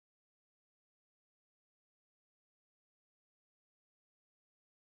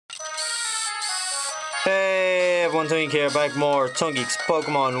Hey everyone, Twink here, back more Tungeek's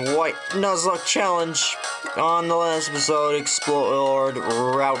Pokemon White Nuzlocke Challenge. On the last episode, explored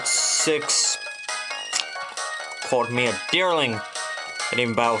Route 6. Caught me a Deerling. And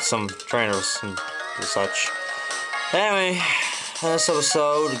even battled some trainers and such. Anyway, this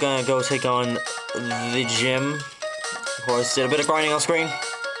episode, we're gonna go take on the gym. Of course, did a bit of grinding on screen.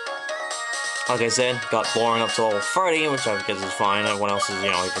 Like I said, got boring up to level 30, which I guess is fine. Everyone else is,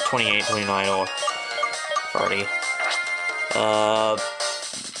 you know, either 28, 29, or 30.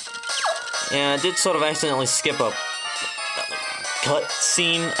 Yeah, I did sort of accidentally skip a cut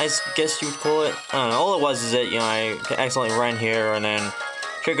scene, I guess you would call it. I don't know, all it was is that, you know, I accidentally ran here and then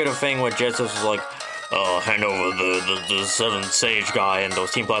triggered a thing where Jetsus was like, oh, hand over the 7 Sage guy and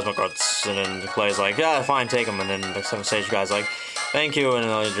those Team Plasma cards. And then Clay's like, yeah, fine, take them. And then the 7 Sage guy's like, thank you, and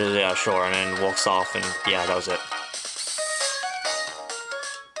then just, yeah, sure, and then walks off, and yeah, that was it.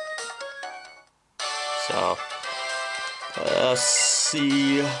 So, let's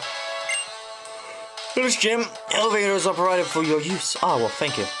see. This gym, elevators are provided for your use. Oh, well,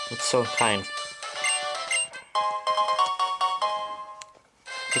 thank you. That's so kind.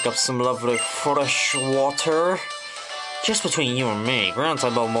 Pick up some lovely fresh water. Just between you and me, ground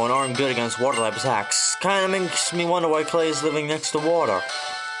type Pokemon aren't good against water type attacks. Kinda makes me wonder why Clay is living next to water.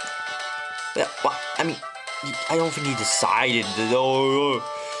 Yeah, well, I mean, I don't think he decided that, I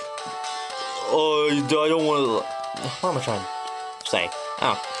don't want to. What am I trying to say?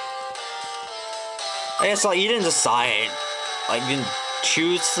 Oh. I guess, like, you didn't decide. Like, you didn't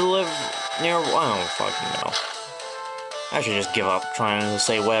choose to live near. I don't fucking know. I should just give up trying to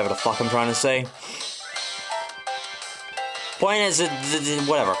say whatever the fuck I'm trying to say. Point is,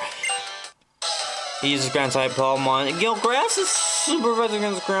 whatever. He uses ground type Pokemon. You know, grass is super effective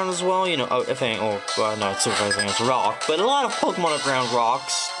against ground as well. You know, if any, no, it's super effective against rock. But a lot of Pokemon are ground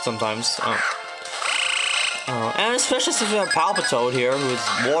rocks sometimes. And especially since we have Palpitoad here, who is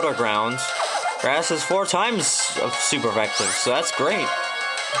water ground. Grass is 4 times of super effective, so that's great.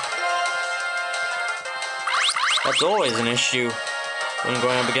 That's always an issue when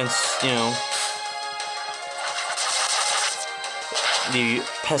going up against, you know, the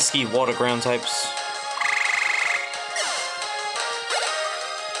pesky water ground types.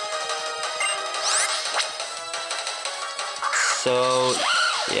 So,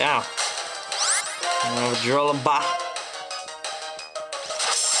 yeah. I'm gonna drill a ba.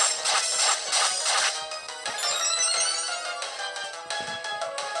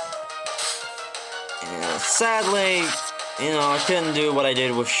 Yeah, sadly, you know, I couldn't do what I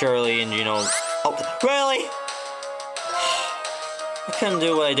did with Shirley and, you know. Oh, really? I couldn't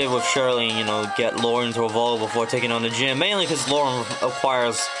do what I did with Shirley and, you know, get Lauren to evolve before taking on the gym. Mainly because Lauren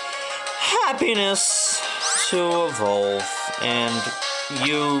requires happiness to evolve. And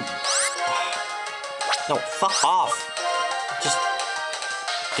you... No, fuck off. Just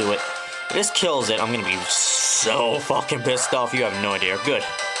do it. If this kills it, I'm gonna be so fucking pissed off. You have no idea. Good.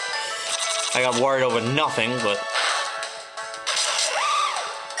 I got worried over nothing, but...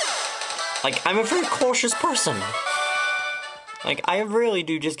 Like, I'm a very cautious person. Like, I really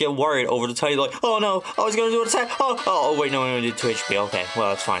do just get worried over the tiny, like, oh no, I was gonna do an attack, oh, wait, no, I only did 2 HP, okay, well,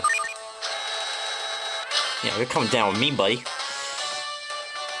 that's fine. Yeah, you're coming down with me, buddy.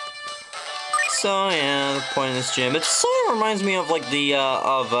 So, yeah, the point of this gym, it sort of reminds me of, like, the,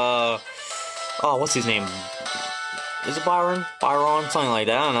 oh, what's his name? Is it Byron? Byron? Something like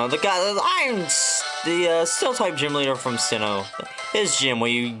that, I don't know. The guy, the Steel-type gym leader from Sinnoh. His gym,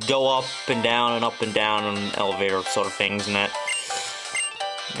 where you go up and down on elevator sort of things and that.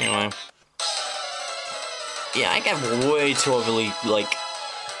 Anyway. Yeah, I get way too overly, like,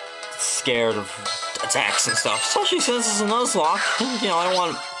 scared of attacks and stuff. Especially since it's a Nuzlocke. You know, I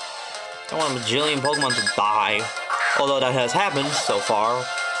want a bajillion Pokemon to die. Although that has happened so far.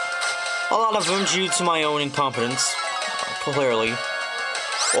 A lot of them due to my own incompetence. Clearly.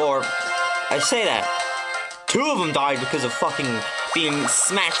 Or, I say that. 2 of them died because of fucking being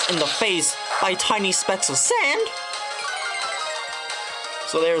smacked in the face by tiny specks of sand.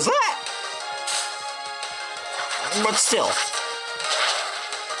 So there's that. But still.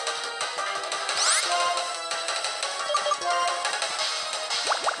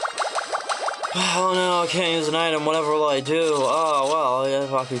 Oh no, I can't use an item, whatever will I do? Oh, well,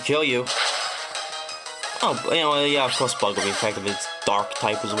 if I could kill you. Oh, you know, yeah, of course Bug will be effective, it's dark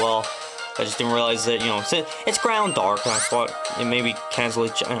type as well. I just didn't realize that, you know, it's ground dark, I thought it maybe cancel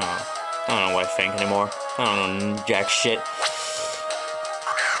each, I don't know what I think anymore. I don't know jack shit.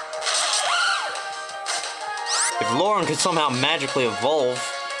 If Lauren could somehow magically evolve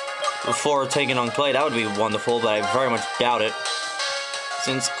before taking on Clay, that would be wonderful, but I very much doubt it.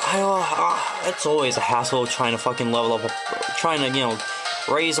 Since it's always a hassle trying to fucking level up, trying to, you know,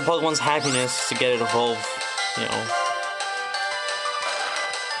 raise a Pokemon's happiness to get it evolved, you know.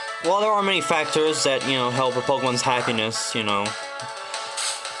 While there are many factors that, you know, help a Pokemon's happiness, you know,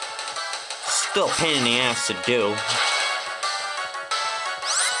 still a pain in the ass to do.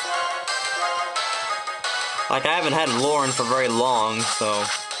 Like, I haven't had Lauren for very long, so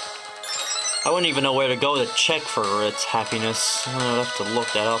I wouldn't even know where to go to check for its happiness. I would have to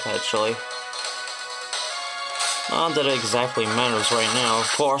look that up, actually. Not that it exactly matters right now,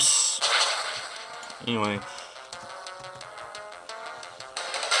 of course. Anyway.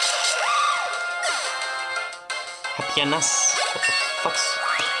 Happiness? What the fuck's...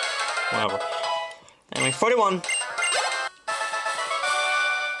 Whatever. Anyway, 41.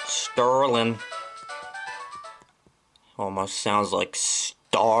 Sterling. Almost sounds like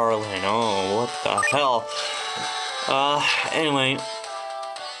Starling. Oh, what the hell? Anyway.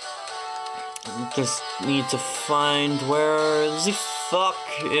 Just need to find where the fuck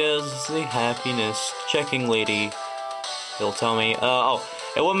is the happiness checking lady. He'll tell me. Oh.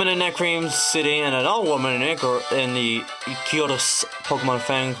 A woman in Necream City and another woman in the Kyoto Pokemon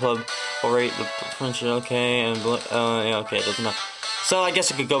Fan Club will rate the French. Okay, and yeah, okay, it doesn't matter. So I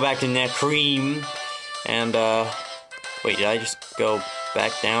guess I could go back to Necream and wait, did I just go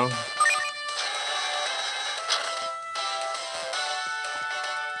back down?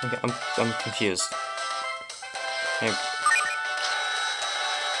 Okay, I'm confused. Okay.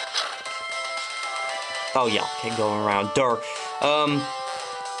 Oh yeah, okay, going around.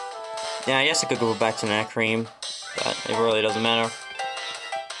 Yeah, I guess I could go back to Necream, but it really doesn't matter.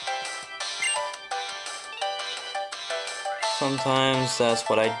 Sometimes that's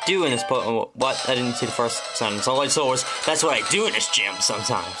what I do in this what? I didn't see the first sentence. All I saw was, that's what I do in this gym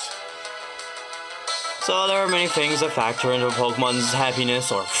sometimes. So there are many things that factor into a Pokemon's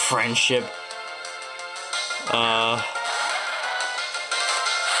happiness or friendship.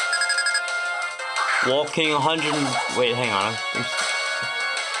 Walking 100... Wait, hang on.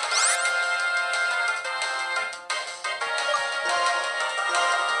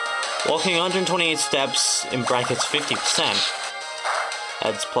 Walking 128 steps, in brackets 50%,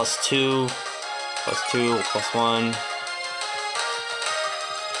 adds +2, +1.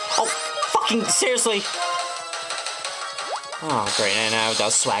 Oh, fucking seriously! Oh, great, and now that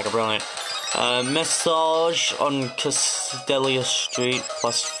was swagger, brilliant. Massage on Castelia Street,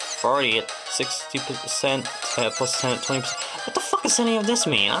 +40 at 60%, +10 at 20%. What the fuck does any of this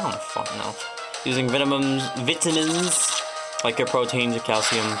mean? I don't fucking know. Using vitamins, like your proteins, your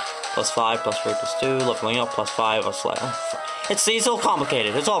calcium, +5, +3, +2, leveling up, +5, or +5. It's all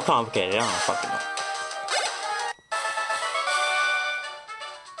complicated. It's all complicated. I don't fucking know.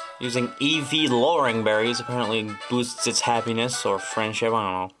 Using EV lowering berries apparently boosts its happiness or friendship. I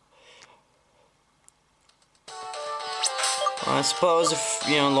don't know. I suppose if,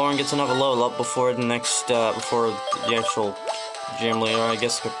 you know, Lauren gets another level up before the next, before the actual gym leader, I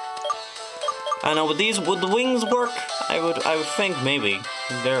guess. I don't know. Would the wings work? I would think maybe.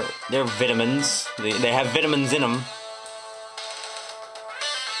 They're vitamins. They have vitamins in them.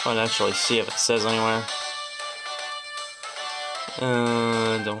 I'll actually see if it says anywhere.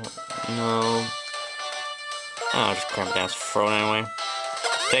 Don't know. I'll just cramp it down his throat anyway.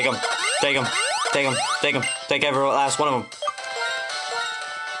 Take him. Take him. Take him. Take him. Take every last one of them.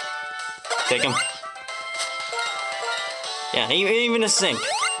 Take him. Yeah, even a sink.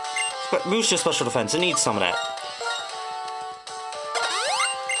 Boost your special defense. It needs some of that.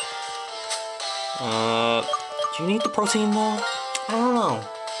 Do you need the protein though? I don't know.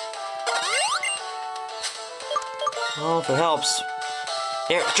 Oh, if it helps.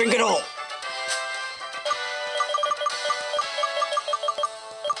 Here, drink it all!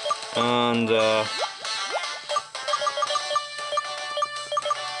 And,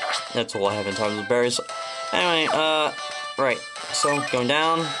 that's all I have in terms of berries. Anyway, right. So, going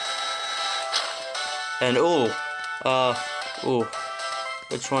down. And, ooh.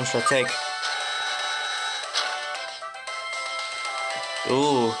 Which one should I take?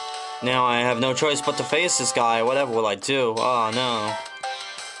 Ooh. Now I have no choice but to face this guy. Whatever will I do? Oh, no.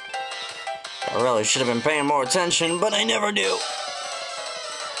 I really should have been paying more attention, but I never do.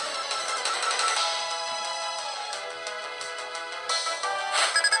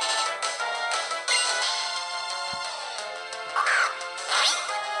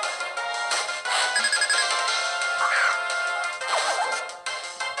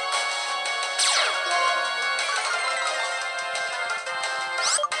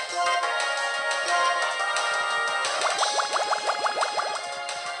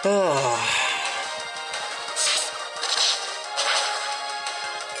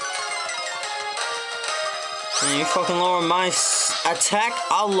 You fucking lower my attack,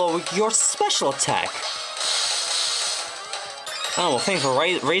 I'll lower your special attack. Oh, well, thanks for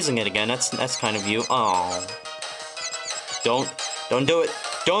raising it again. That's kind of you. Oh. Don't do it.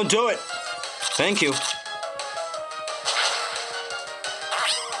 Don't do it. Thank you.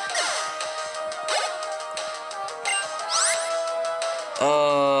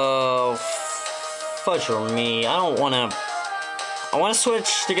 Fudge for me. I don't want to. I want to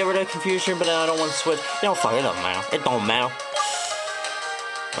switch to get rid of confusion, but I don't want to switch. You know, fuck, it don't matter. It don't matter.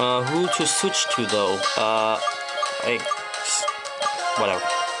 Who to switch to, though? Whatever.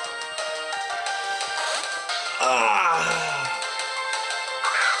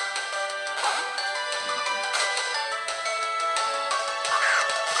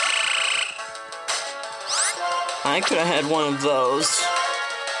 I could have had one of those.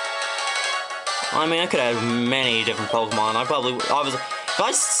 I mean, I could have had many different Pokemon. Obviously, if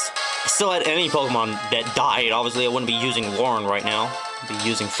I still had any Pokemon that died, obviously I wouldn't be using Lauren right now. I'd be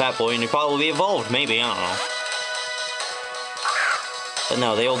using Fat Boy, and he'd probably be evolved, maybe, I don't know. But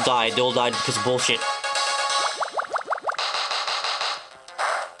no, they all died. They all died because of bullshit.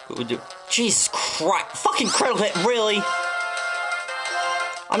 Jesus Christ. Fucking critical hit, really?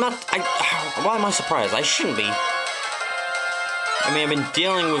 Why am I surprised? I shouldn't be. I mean, I've been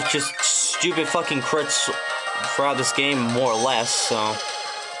dealing with just stupid fucking crits throughout this game, more or less, so...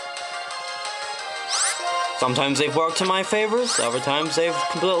 Sometimes they've worked in my favors, other times they've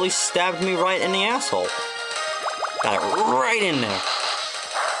completely stabbed me right in the asshole. Got it right in there.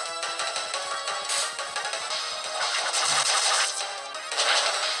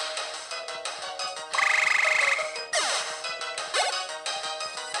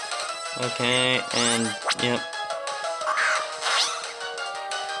 Okay, and, yep.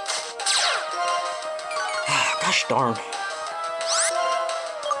 Gosh darn.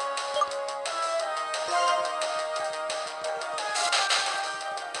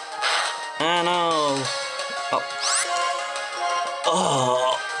 I know.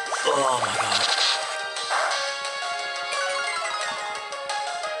 Oh my god.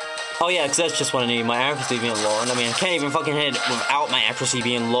 Oh yeah, because that's just what I need, my accuracy being low. And I mean, I can't even fucking hit it without my accuracy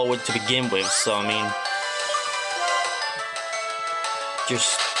being lowered to begin with, so I mean...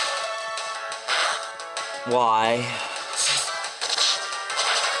 Just... Why?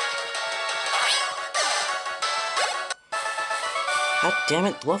 God damn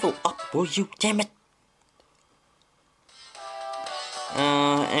it, level up, will you? Damn it!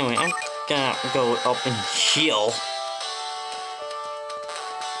 Anyway, I'm gonna go up and heal.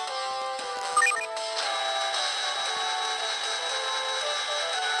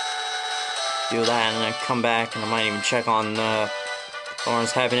 Do that, and then come back, and I might even check on,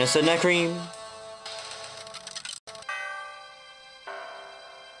 Lauren's happiness and neck cream.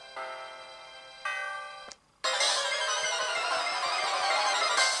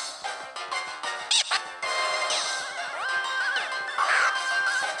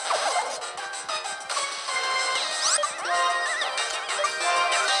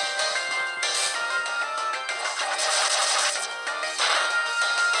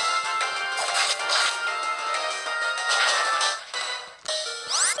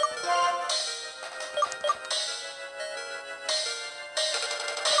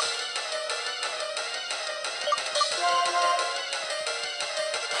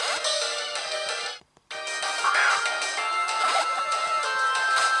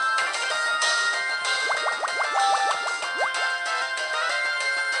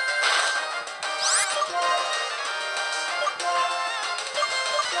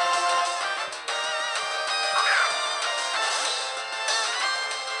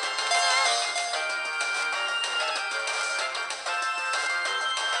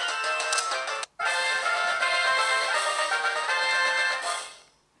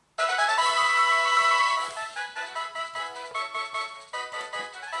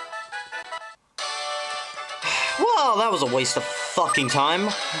 Well, that was a waste of fucking time.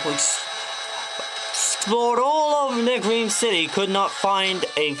 We explored all of Necream City, could not find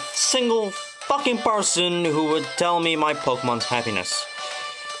a single fucking person who would tell me my Pokemon's happiness.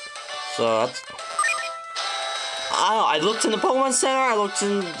 So that's... I don't know, I looked in the Pokemon Center, I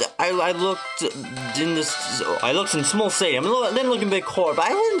looked in Small Stadium, I didn't look in Big Court, but I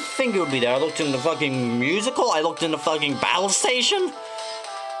didn't think it would be there. I looked in the fucking musical, I looked in the fucking battle station.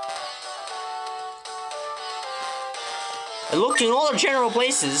 I looked in all the general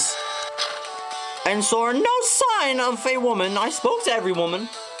places, and saw no sign of a woman. I spoke to every woman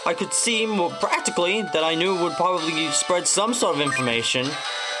I could see practically that I knew would probably spread some sort of information.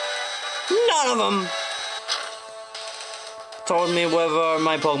 None of them told me whether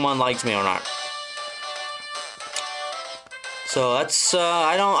my Pokemon liked me or not. So that's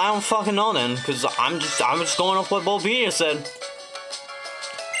I don't fucking know then, because I'm just going off what Bulbapedia said.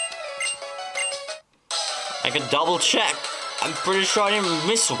 I could double check. I'm pretty sure I didn't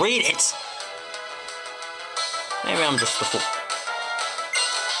misread it. Maybe I'm just a fool.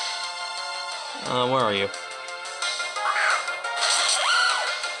 Where are you?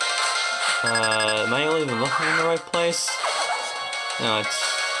 Am I even looking in the right place? No, it's...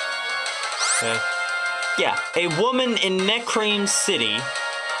 Okay. Yeah, a woman in Necrane City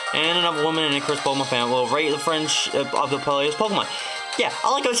and another woman in Icarus Pokemon fan will rate the friendship of the player's Pokemon. Yeah, I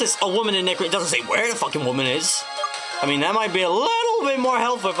like how it says a woman in Necrane. It doesn't say where the fucking woman is. I mean, that might be a little bit more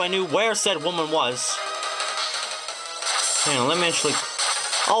helpful if I knew where said woman was. Hang on, let me actually...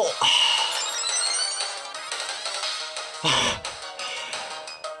 Oh...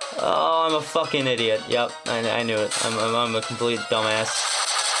 Oh, I'm a fucking idiot. Yep, I knew it. I'm a complete dumbass.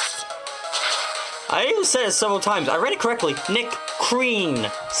 I even said it several times. I read it correctly.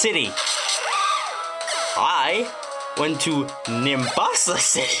 Necrane City. I went to Nimbasa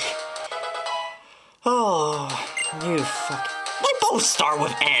City. Oh, you fuck. They both start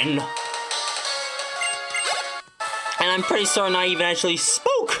with N. And I'm pretty certain I even actually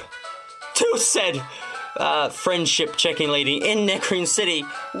spoke to said friendship checking lady in Necrane City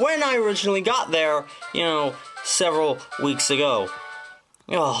when I originally got there, you know, several weeks ago.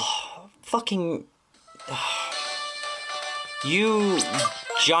 Oh, fucking... You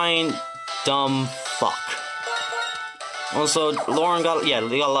giant dumb fuck. Also, Lauren got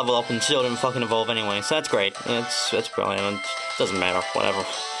level up and still didn't fucking evolve anyway, so that's great. That's brilliant. It doesn't matter, whatever.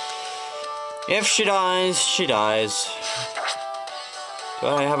 If she dies, she dies. Do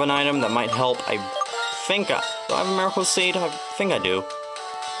I have an item that might help? Do I have a Miracle Seed? I think I do.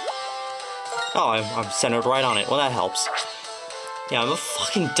 Oh, I'm centered right on it. Well, that helps. Yeah, I'm a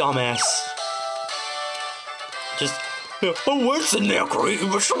fucking dumbass. Just, oh, where's the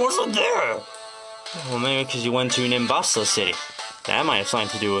Necrane? But she wasn't there. Well, maybe because you went to Nimbasa City. That might have something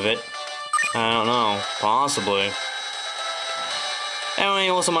to do with it. I don't know. Possibly. Anyway,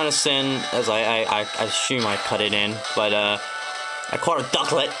 also minus sin, as I assume I cut it in, but I caught a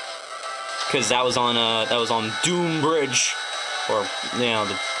ducklet. Because that was on Doom Bridge, or you know,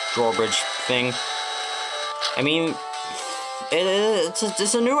 the drawbridge thing. I mean,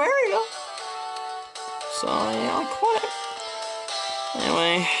 it's a new area, so yeah, I caught it.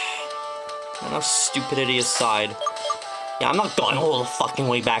 Anyway, enough stupidity aside. Yeah, I'm not going all the fucking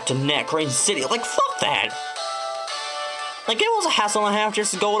way back to Necrane City. Like, fuck that. Like, it was a hassle and a half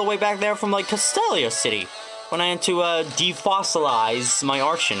just to go all the way back there from like Castelia City when I had to defossilize my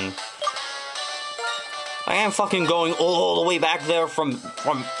Archon. I am fucking going all the way back there from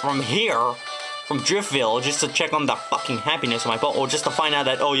here, from Driftville, just to check on the fucking happiness of my Pokemon, or just to find out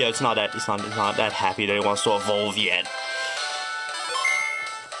that, oh yeah, it's not that happy that it wants to evolve yet.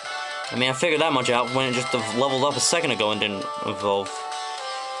 I mean, I figured that much out when it just leveled up a second ago and didn't evolve.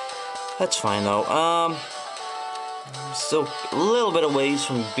 That's fine though. I'm still a little bit of ways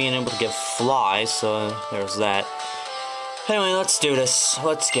from being able to get Fly, so there's that. Anyway, let's do this.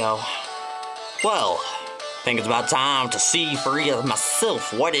 Let's go. Well, I think it's about time to see for real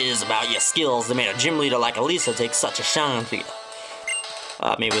myself what it is about your skills that made a gym leader like Elisa take such a shine for you.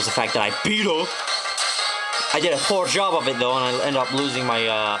 Maybe it was the fact that I beat her. I did a poor job of it though, and I ended up losing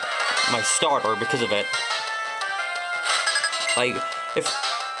my my starter because of it. Like,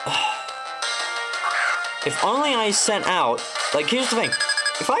 if only I sent out, like, here's the thing.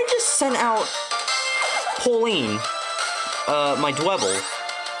 If I just sent out Pauline, my Dwebble,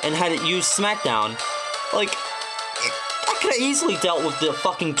 and had it use Smackdown, like, I could have easily dealt with the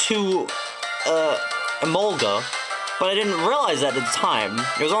fucking two, Emolga, but I didn't realize that at the time.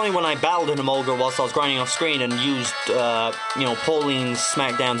 It was only when I battled an Emolga whilst I was grinding off screen and used, you know, Pauline's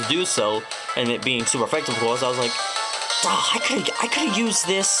Smackdown to do so, and it being super effective, of course, I was like, I could have used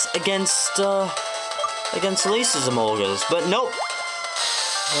this against Lisa's Emolgas, but nope.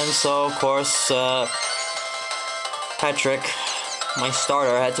 And so, of course, Patrick, my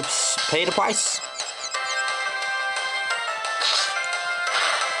starter, had to pay the price.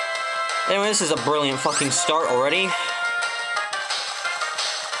 Anyway, this is a brilliant fucking start already.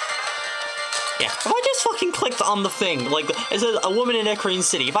 Yeah, if I just fucking clicked on the thing, like, it says a woman in Necrane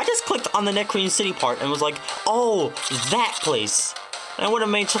City. If I just clicked on the Necrane City part and was like, oh, that place, I would have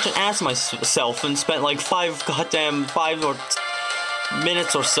made such an ass of myself and spent like 5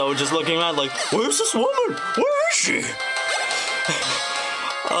 minutes or so just looking around like, where's this woman? Where is she?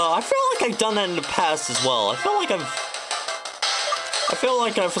 I feel like I've done that in the past as well. I feel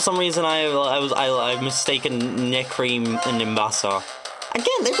like for some reason I've mistaken Necrane and Nimbasa.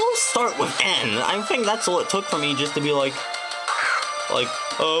 Again, they both start with N. I think that's all it took for me just to be like, Like,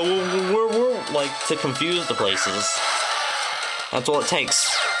 we're like to confuse the places. That's all it takes.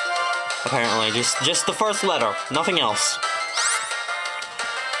 Apparently, just the first letter, nothing else.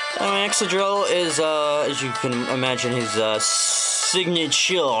 Excadrill is, as you can imagine, his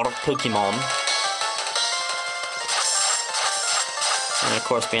signature Pokemon. And of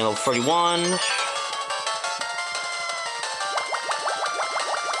course, being level 31.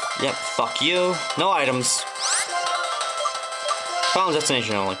 Yep, fuck you. No items. Final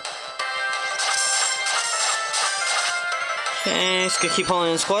destination only. Okay, just gonna keep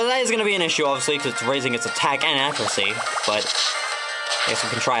pulling this core. That is gonna be an issue, obviously, because it's raising its attack and accuracy. But I guess we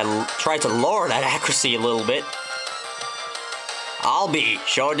can try to lower that accuracy a little bit. I'll be.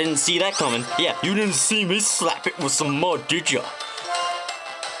 Sure didn't see that coming. Yeah, you didn't see me slap it with some mud, did ya?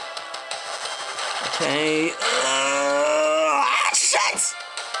 Okay. Shit!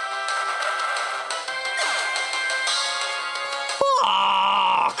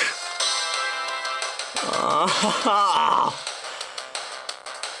 Fuck!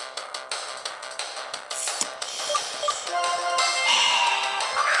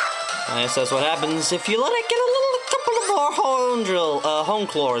 I guess that's what happens if you let it get a couple of more home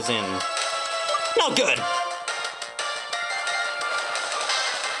claws in. Not good.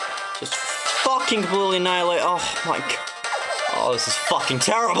 Just fucking completely annihilate. Oh my god. Oh, this is fucking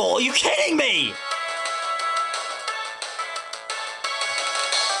terrible. Are you kidding me?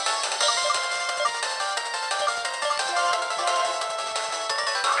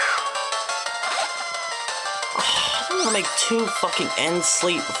 I'm gonna make 2 fucking end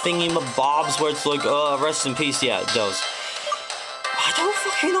sleep thingy-mabobs where it's like, rest in peace. Yeah, those. I don't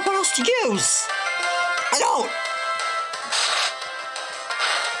fucking know what else to use. I don't.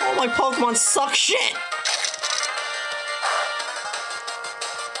 All my Pokemon suck shit.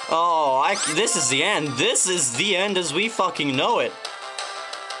 Oh, this is the end. This is the end as we fucking know it.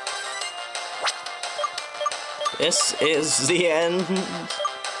 This is the end.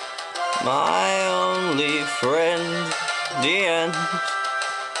 My only friend. The end.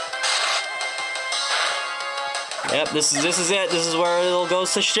 Yep, this is it. This is where it'll go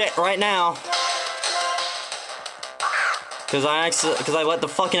to shit right now. Cause I let the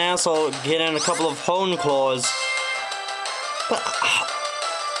fucking asshole get in a couple of hone claws. But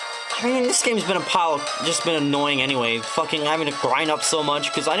I mean, this game's been just been annoying anyway. Fucking having to grind up so much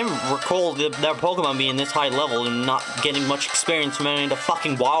because I didn't recall their Pokemon being this high level and not getting much experience from any of the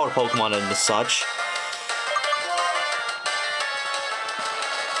fucking wild Pokemon and such.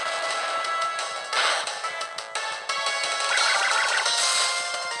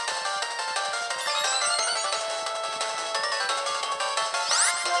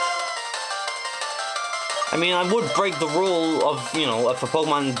 I mean, I would break the rule of, you know, if a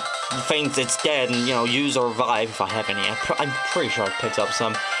Pokemon faints, it's dead, and, you know, use or revive if I have any. I'm pretty sure I picked up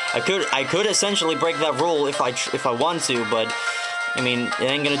some. I could essentially break that rule if I want to, but I mean, it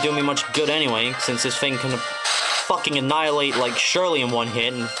ain't gonna do me much good anyway, since this thing can fucking annihilate like Shirley in one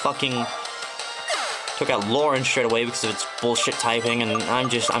hit, and fucking took out Lauren straight away because of its bullshit typing, and I'm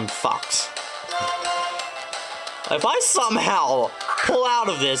fucked. If I somehow pull out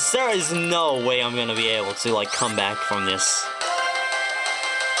of this, there is no way I'm gonna be able to, like, come back from this.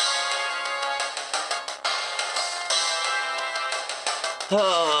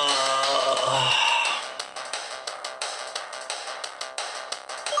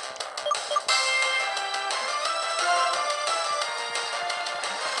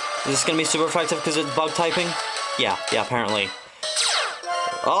 Is this gonna be super effective because it's bug typing? Yeah, apparently.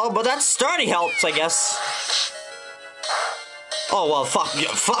 Oh, but that sturdy helps, I guess. Oh, well,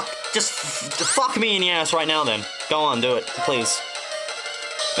 just fuck me in the ass right now, then. Go on, do it, please.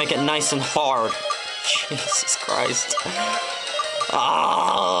 Make it nice and hard. Jesus Christ.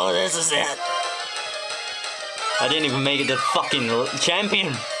 Oh, this is it. I didn't even make it to fucking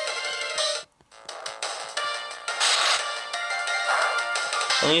champion.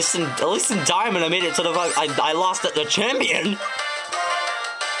 At least in Diamond, I made it to the I lost at the champion.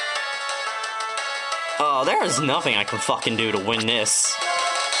 Oh, there is nothing I can fucking do to win this.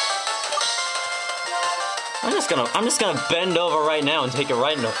 I'm just gonna bend over right now and take it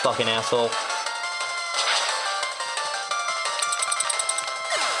right in the fucking asshole.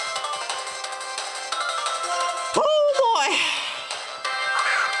 Oh boy!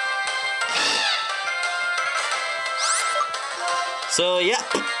 So yeah,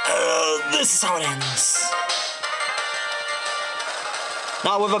 this is how it ends.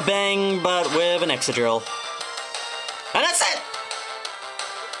 Not with a bang, but with an Excadrill. And that's it!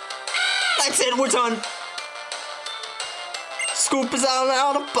 That's it, we're done! Scoop is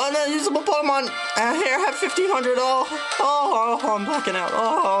out of unusable Pokemon. Here, have 1500. Oh, I'm blacking out.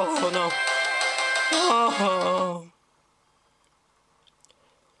 Oh, no. Oh.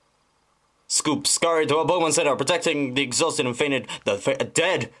 Scoop scurried to a Pokemon Center, protecting the exhausted and fainted,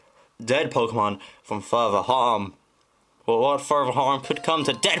 dead Pokemon from further harm. Well, what further harm could come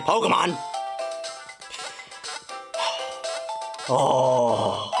to dead Pokemon?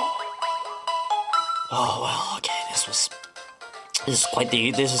 Oh, well, okay, this is quite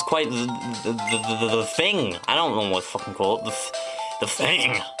the thing. I don't know what fucking call it, the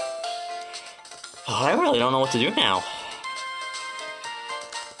thing. Oh, I really don't know what to do now.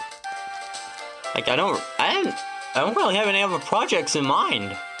 Like, I don't really have any other projects in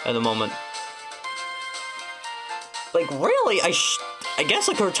mind at the moment. Like, really, I guess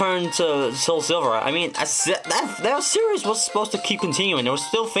I could return to Soul Silver. I mean, that series was supposed to keep continuing. There were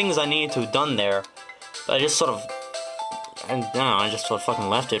still things I needed to have done there. But I just sort of... I don't know, I just sort of fucking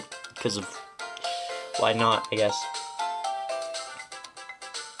left it. Because of... Why not, I guess.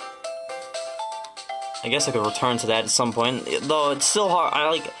 I guess I could return to that at some point. Though, it's still hard.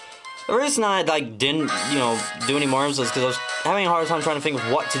 The reason I, didn't, do any more was because I was having a hard time trying to think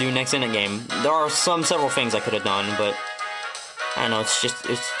of what to do next in the game. There are several things I could have done, but... I don't know,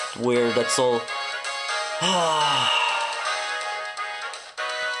 it's weird, that's all.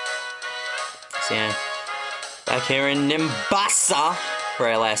 So yeah, back here in Nimbasa, where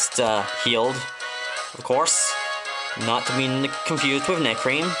I last healed, of course. Not to be confused with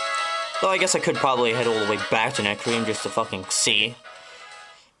Necream. Though I guess I could probably head all the way back to Necream just to fucking see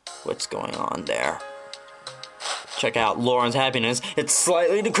what's going on there. Check out Lauren's happiness. It's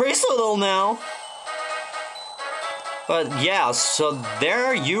slightly decreased a little now. But yeah, so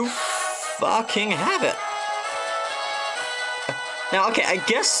there you fucking have it. Now, okay, I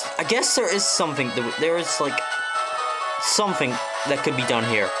guess there is something something that could be done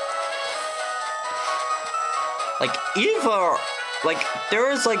here. Like, either,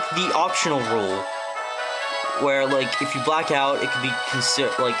 there is, the optional rule where, if you black out, it could be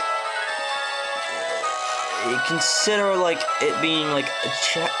considered, it being, a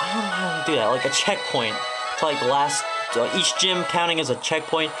check, I don't know how to do that, a checkpoint to, each gym counting as a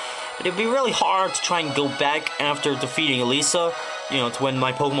checkpoint. But it'd be really hard to try and go back after defeating Elisa, to when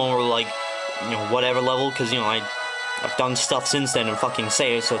my Pokemon were, whatever level, because, I've done stuff since then and fucking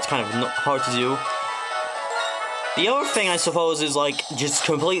saved, so it's kind of hard to do. The other thing, I suppose, is, just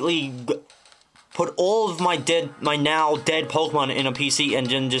completely put all of my now dead Pokemon in a PC and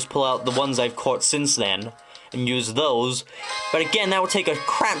then just pull out the ones I've caught since then and use those. But again, that would take a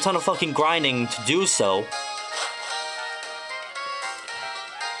crap ton of fucking grinding to do so.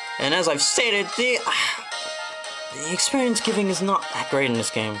 And as I've stated, the experience giving is not that great in this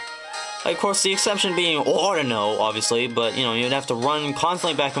game. Of course, the exception being Ordino, obviously, but, you'd have to run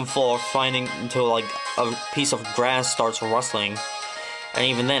constantly back and forth, finding until, a piece of grass starts rustling. And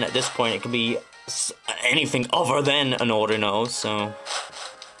even then, at this point, it could be anything other than an Ordino, so...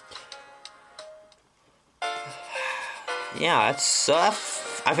 Yeah, that's, I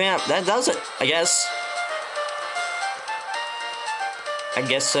think that does it, I guess.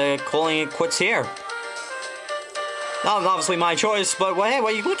 Calling it quits here. Not obviously my choice, but hey,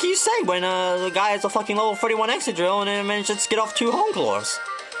 what can you say when the guy has a fucking level 31 Excadrill and then manages to get off 2 home claws?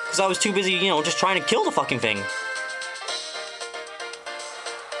 Because I was too busy, just trying to kill the fucking thing.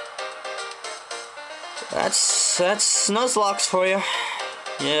 That's Nuzlocke for you.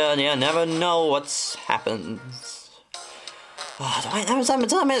 Yeah, never know what's happens.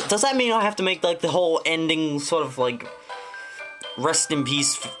 Does that mean I have to make, the whole ending sort of, rest in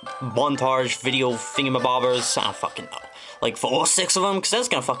peace montage video thingamabobbers? I don't fucking know. For all 6 of them? Because that's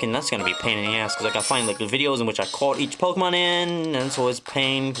gonna be a pain in the ass. Because I gotta find, the videos in which I caught each Pokemon in, and it's always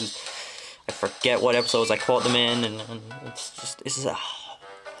pain, because I forget what episodes I caught them in, and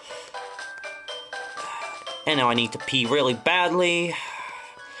and now I need to pee really badly.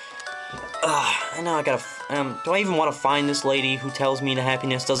 And now I gotta, do I even want to find this lady who tells me the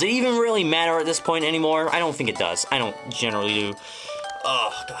happiness? Does it even really matter at this point anymore? I don't think it does. I don't generally do.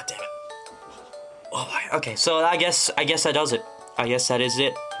 Oh, god damn it. Oh my, okay, so I guess that does it. I guess that is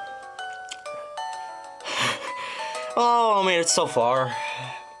it. Oh, I made it so far.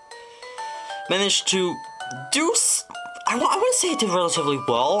 Managed to do, I would say it did relatively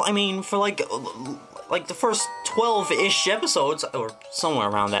well. I mean, for the first 12-ish episodes, or somewhere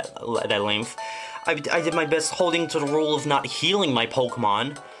around that length, I did my best holding to the rule of not healing my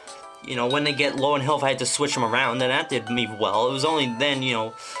Pokemon. When they get low in health, I had to switch them around, and that did me well. It was only then,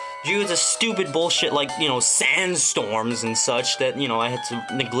 due to stupid bullshit like, you know, sandstorms and such, that, you know, I had to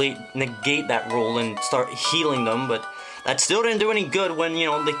negate that rule and start healing them, but that still didn't do any good when, you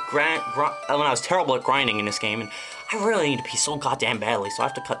know, when I was terrible at grinding in this game, and I really need to pee so goddamn badly, so I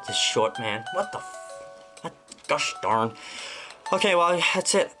have to cut this short, man. What the gosh darn. Okay, well,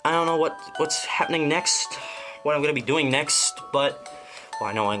 that's it. I don't know what's happening next, what I'm gonna be doing next, but, well,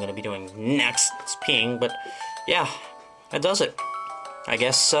 I know what I'm gonna be doing next, it's peeing, but, yeah, that does it. I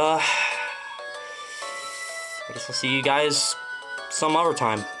guess I'll see you guys some other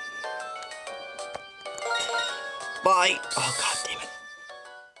time. Bye! Oh, god damn it.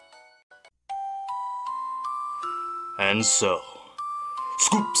 And so,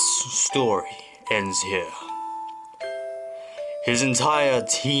 Scoop's story ends here. His entire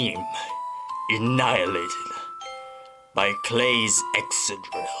team annihilated by Clay's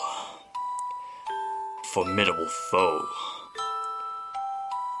Excadrill. Formidable foe.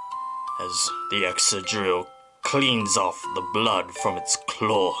 As the Excadrill cleans off the blood from its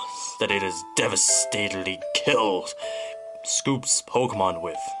claws that it has devastatedly killed Scoop's Pokémon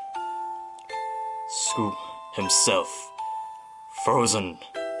with. Scoop himself, frozen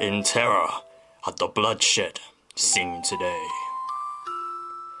in terror at the bloodshed seen today.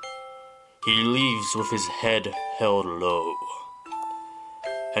 He leaves with his head held low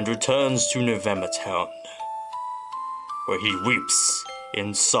and returns to November Town, where he weeps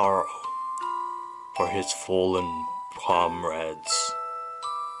in sorrow for his fallen comrades.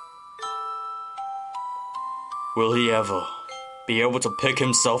 Will he ever be able to pick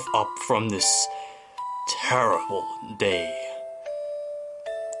himself up from this terrible day?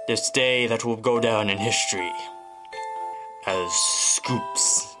 This day that will go down in history as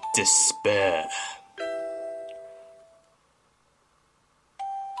Scoop's despair.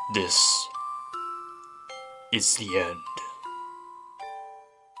 This is the end.